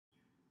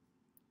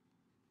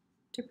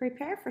To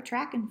prepare for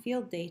track and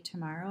field day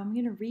tomorrow, I'm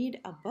going to read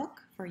a book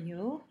for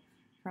you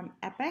from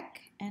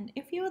Epic. And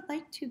if you would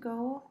like to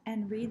go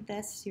and read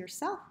this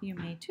yourself, you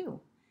may too.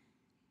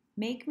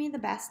 Make Me the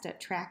Best at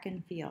Track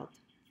and Field.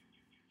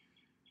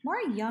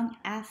 More young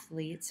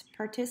athletes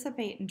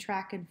participate in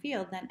track and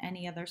field than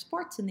any other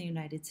sports in the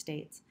United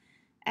States.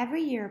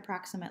 Every year,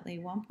 approximately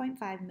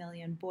 1.5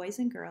 million boys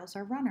and girls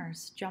are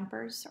runners,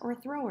 jumpers, or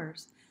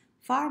throwers,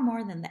 far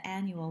more than the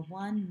annual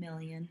 1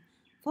 million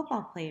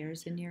football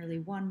players and nearly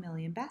 1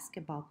 million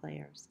basketball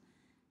players.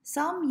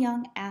 Some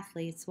young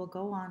athletes will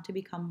go on to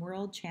become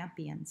world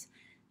champions.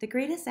 The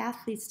greatest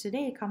athletes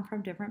today come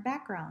from different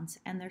backgrounds,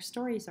 and their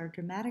stories are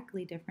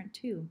dramatically different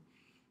too.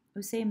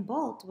 Usain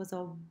Bolt was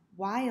a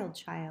wild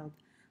child,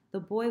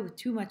 the boy with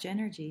too much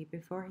energy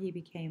before he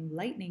became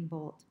Lightning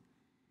Bolt.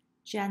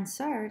 Jen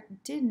Sir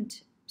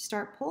didn't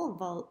start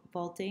pole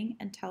vaulting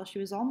until she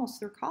was almost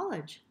through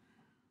college.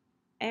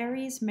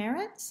 Aries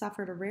Merritt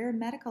suffered a rare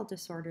medical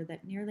disorder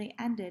that nearly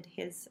ended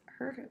his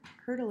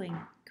hurdling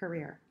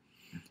career.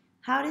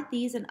 How did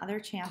these and other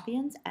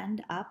champions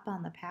end up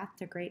on the path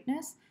to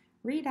greatness?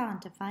 Read on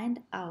to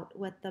find out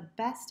what the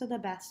best of the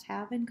best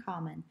have in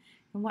common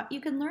and what you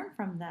can learn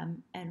from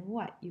them and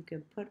what you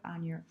can put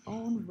on your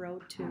own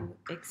road to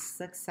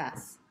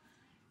success.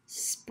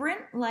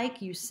 Sprint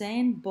like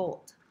Usain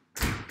Bolt.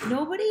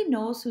 Nobody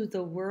knows who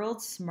the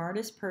world's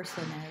smartest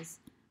person is.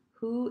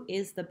 Who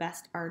is the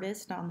best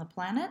artist on the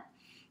planet?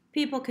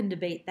 People can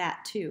debate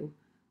that too.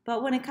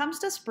 But when it comes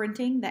to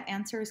sprinting, the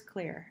answer is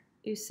clear.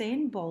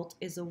 Usain Bolt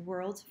is the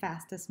world's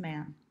fastest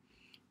man.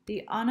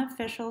 The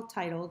unofficial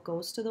title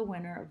goes to the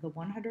winner of the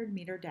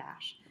 100-meter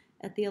dash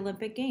at the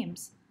Olympic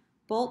Games.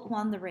 Bolt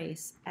won the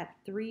race at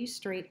 3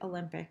 straight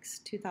Olympics,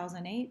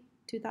 2008,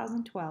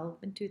 2012,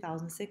 and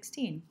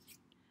 2016.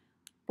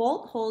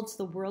 Bolt holds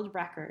the world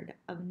record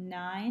of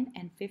 9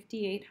 and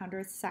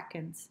 5800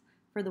 seconds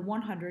for the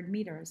 100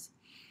 meters.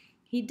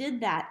 He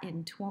did that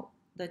in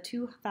the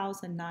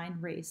 2009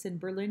 race in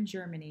Berlin,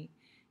 Germany.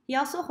 He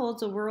also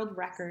holds a world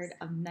record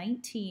of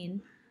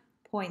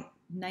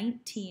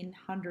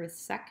 19.1900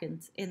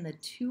 seconds in the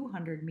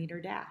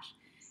 200-meter dash.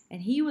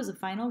 And he was a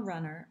final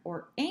runner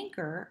or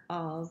anchor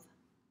of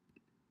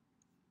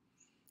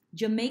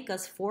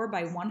Jamaica's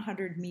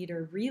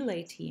 4x100-meter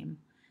relay team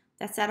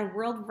that set a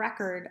world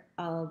record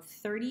of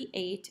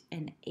 38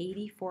 and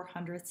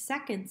 8400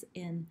 seconds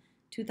in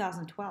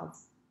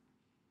 2012.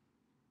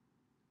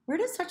 Where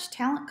does such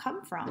talent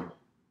come from?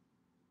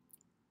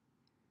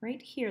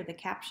 Right here, the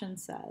caption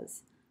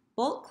says,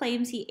 Bolt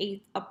claims he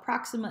ate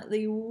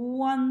approximately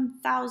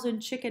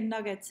 1,000 chicken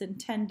nuggets in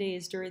 10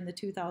 days during the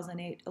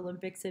 2008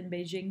 Olympics in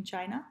Beijing,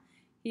 China.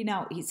 He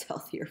now eats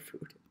healthier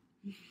food.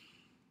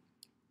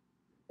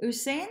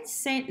 Usain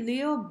St.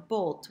 Leo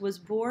Bolt was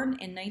born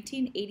in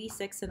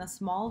 1986 in a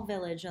small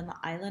village on the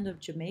island of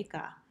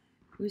Jamaica.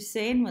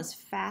 Usain was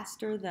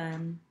faster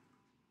than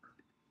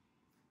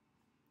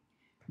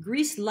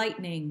greased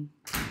lightning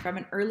from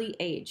an early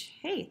age.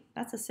 Hey,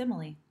 that's a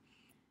simile.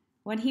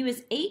 When he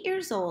was 8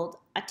 years old,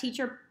 a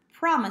teacher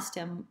promised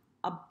him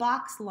a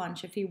box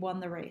lunch if he won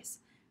the race.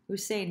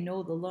 Usain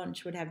knew the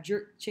lunch would have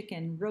jerk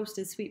chicken,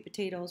 roasted sweet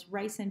potatoes,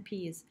 rice, and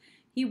peas.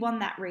 He won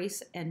that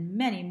race and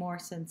many more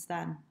since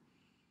then.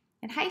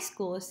 In high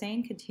school,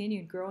 Usain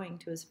continued growing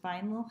to his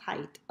final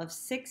height of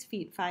 6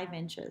 feet 5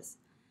 inches.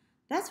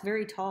 That's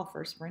very tall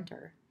for a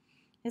sprinter.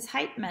 His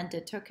height meant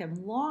it took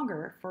him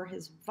longer for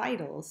his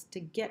vitals to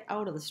get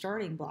out of the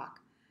starting block,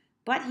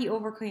 but he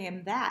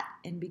overcame that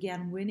and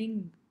began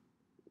winning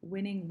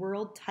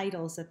world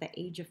titles at the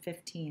age of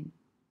 15.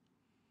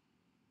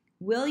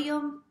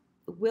 Wilma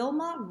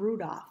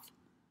Rudolph.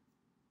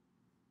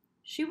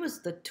 She was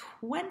the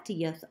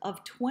 20th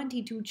of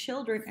 22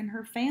 children in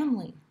her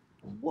family.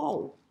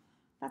 Whoa,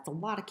 that's a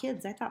lot of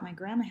kids. I thought my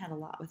grandma had a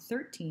lot with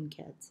 13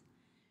 kids.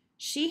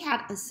 She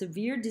had a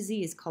severe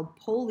disease called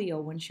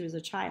polio when she was a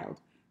child.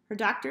 Her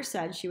doctor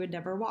said she would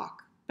never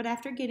walk, but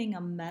after getting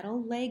a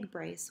metal leg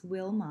brace,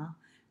 Wilma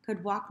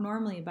could walk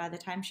normally by the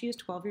time she was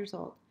 12 years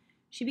old.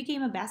 She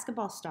became a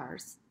basketball star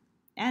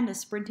and a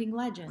sprinting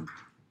legend.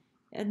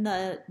 In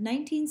the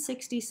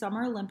 1960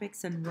 Summer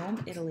Olympics in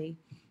Rome, Italy,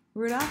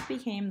 Rudolph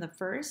became the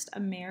first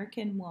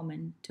American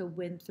woman to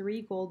win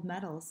 3 gold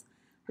medals.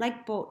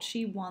 Like Bolt,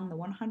 she won the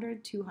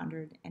 100,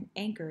 200, and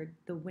anchored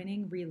the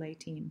winning relay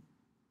team.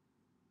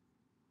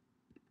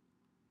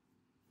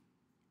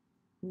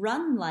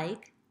 Run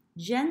like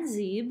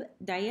Genzib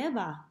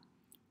Dayeba.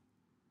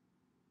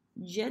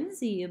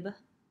 Genzib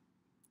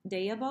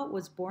Dayeba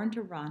was born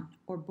to run,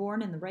 or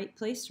born in the right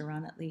place to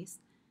run at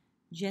least.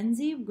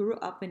 Genzib grew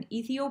up in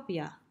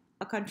Ethiopia,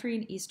 a country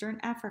in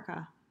Eastern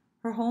Africa.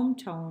 Her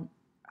hometown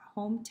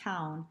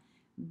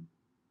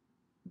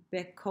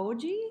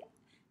Bekoji,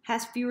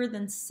 has fewer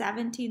than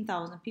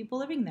 17,000 people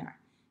living there.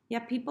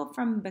 Yet people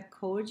from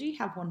Bekoji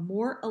have won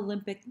more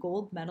Olympic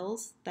gold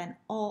medals than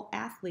all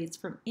athletes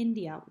from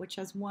India, which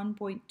has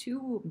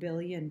 1.2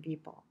 billion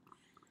people.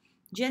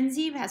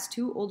 Genzib has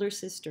 2 older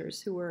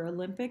sisters who were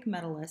Olympic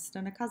medalists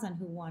and a cousin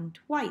who won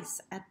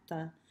twice at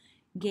the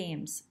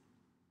Games.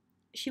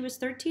 She was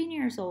 13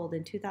 years old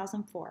in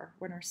 2004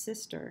 when her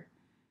sister,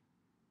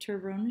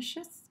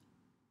 Tirunesh,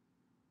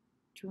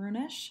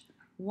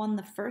 won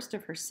the first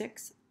of her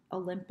 6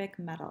 Olympic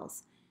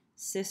medals.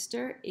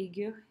 Sister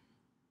Eguihe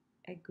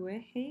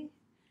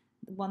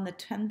won the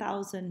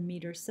 10,000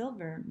 meter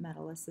silver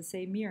medalist the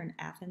same year in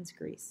Athens,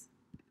 Greece.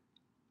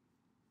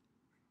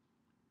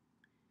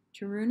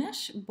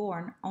 Tirunesh,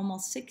 born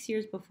almost 6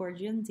 years before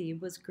Genzi,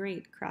 was a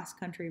great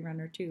cross-country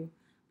runner too,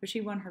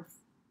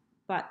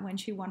 but when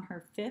she won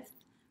her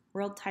 5th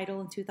world title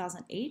in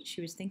 2008,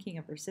 she was thinking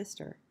of her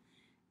sister.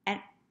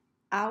 An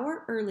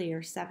hour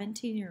earlier,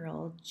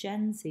 17-year-old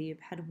Genzi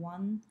had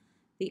won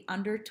the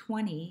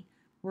under-20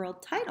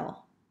 world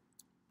title.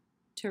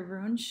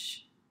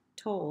 Tirunesh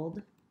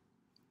told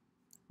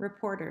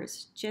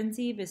reporters,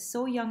 "Genzi is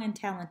so young and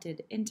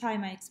talented. In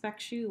time, I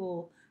expect she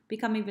will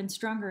become even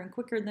stronger and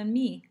quicker than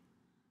me."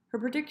 Her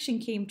prediction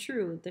came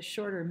true, the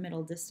shorter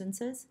middle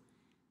distances.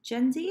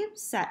 Genzi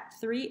set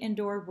 3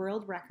 indoor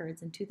world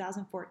records in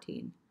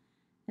 2014.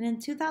 And in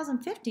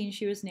 2015,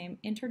 she was named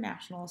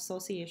International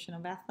Association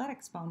of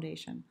Athletics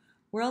Foundation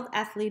World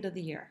Athlete of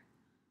the Year.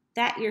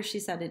 That year, she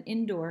set an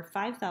indoor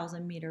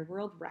 5,000 meter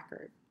world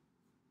record.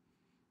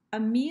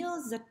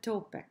 Emil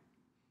Zatopek.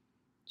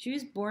 She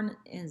was born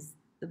as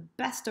the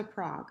best of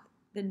Prague.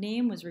 The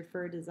name was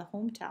referred as a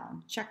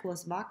hometown,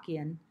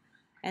 Czechoslovakian,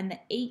 and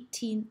the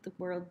 18th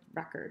world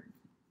record.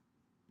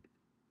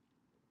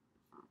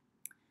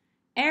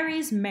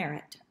 Aries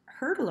Merritt,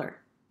 hurdler.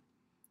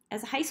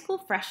 As a high school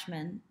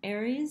freshman,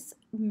 Aries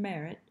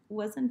Merritt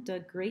wasn't a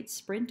great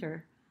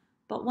sprinter,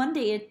 but one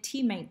day a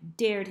teammate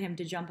dared him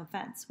to jump a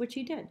fence, which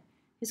he did.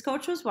 His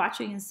coach was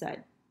watching and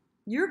said,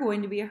 "You're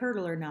going to be a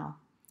hurdler now."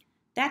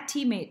 That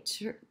teammate's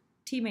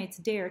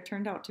dare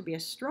turned out to be a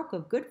stroke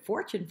of good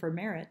fortune for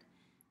Merritt.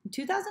 In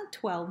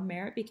 2012,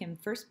 Merritt became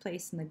first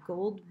place in the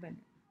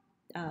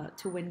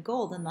to win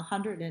gold in the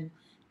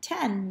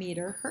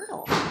 110-meter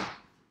hurdle.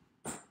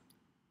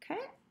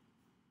 Okay,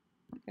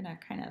 we're going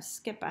to kind of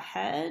skip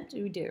ahead.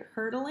 We do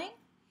hurdling.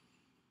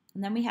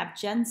 And then we have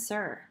Jen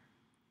Sur.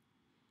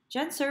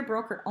 Jen Sur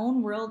broke her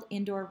own world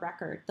indoor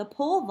record, the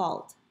pole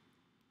vault.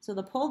 So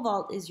the pole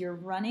vault is you're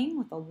running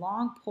with a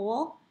long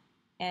pole,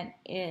 and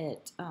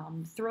it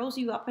throws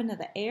you up into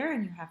the air,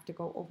 and you have to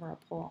go over a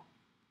pole.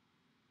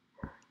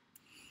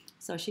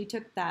 So she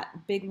took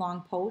that big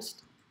long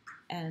post,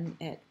 and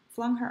it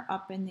flung her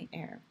up in the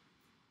air.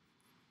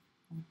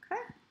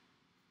 Okay.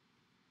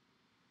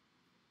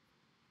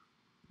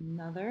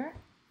 Another.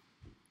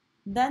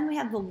 Then we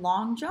have the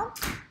long jump,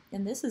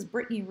 and this is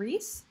Brittany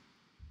Reese.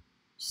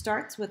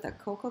 Starts with a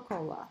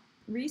Coca-Cola.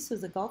 Reese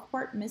was a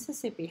Gulfport,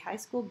 Mississippi high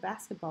school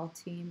basketball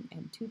team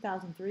in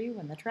 2003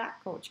 when the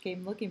track coach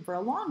came looking for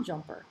a long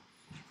jumper.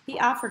 He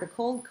offered a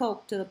cold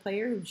Coke to the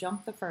player who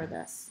jumped the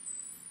furthest.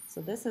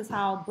 So this is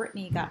how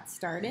Brittany got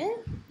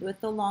started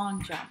with the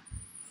long jump.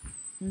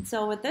 And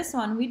so with this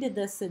one, we did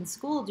this in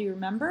school, do you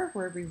remember,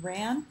 where we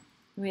ran?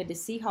 We had to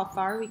see how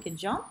far we could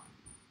jump.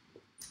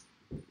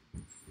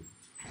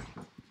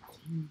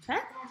 Okay.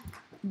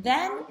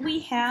 Then we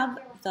have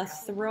the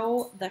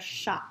throw the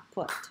shot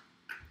put.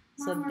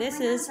 So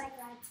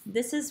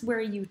this is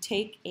where you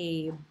take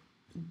a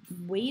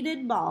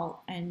weighted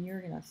ball and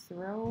you're going to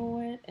throw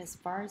it as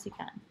far as you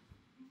can.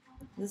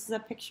 This is a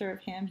picture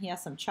of him. He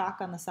has some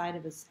chalk on the side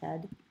of his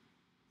head.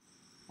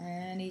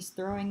 And he's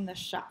throwing the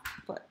shot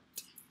put.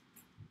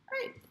 All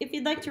right. If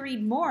you'd like to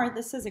read more,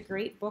 this is a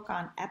great book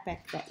on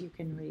epic that you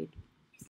can read.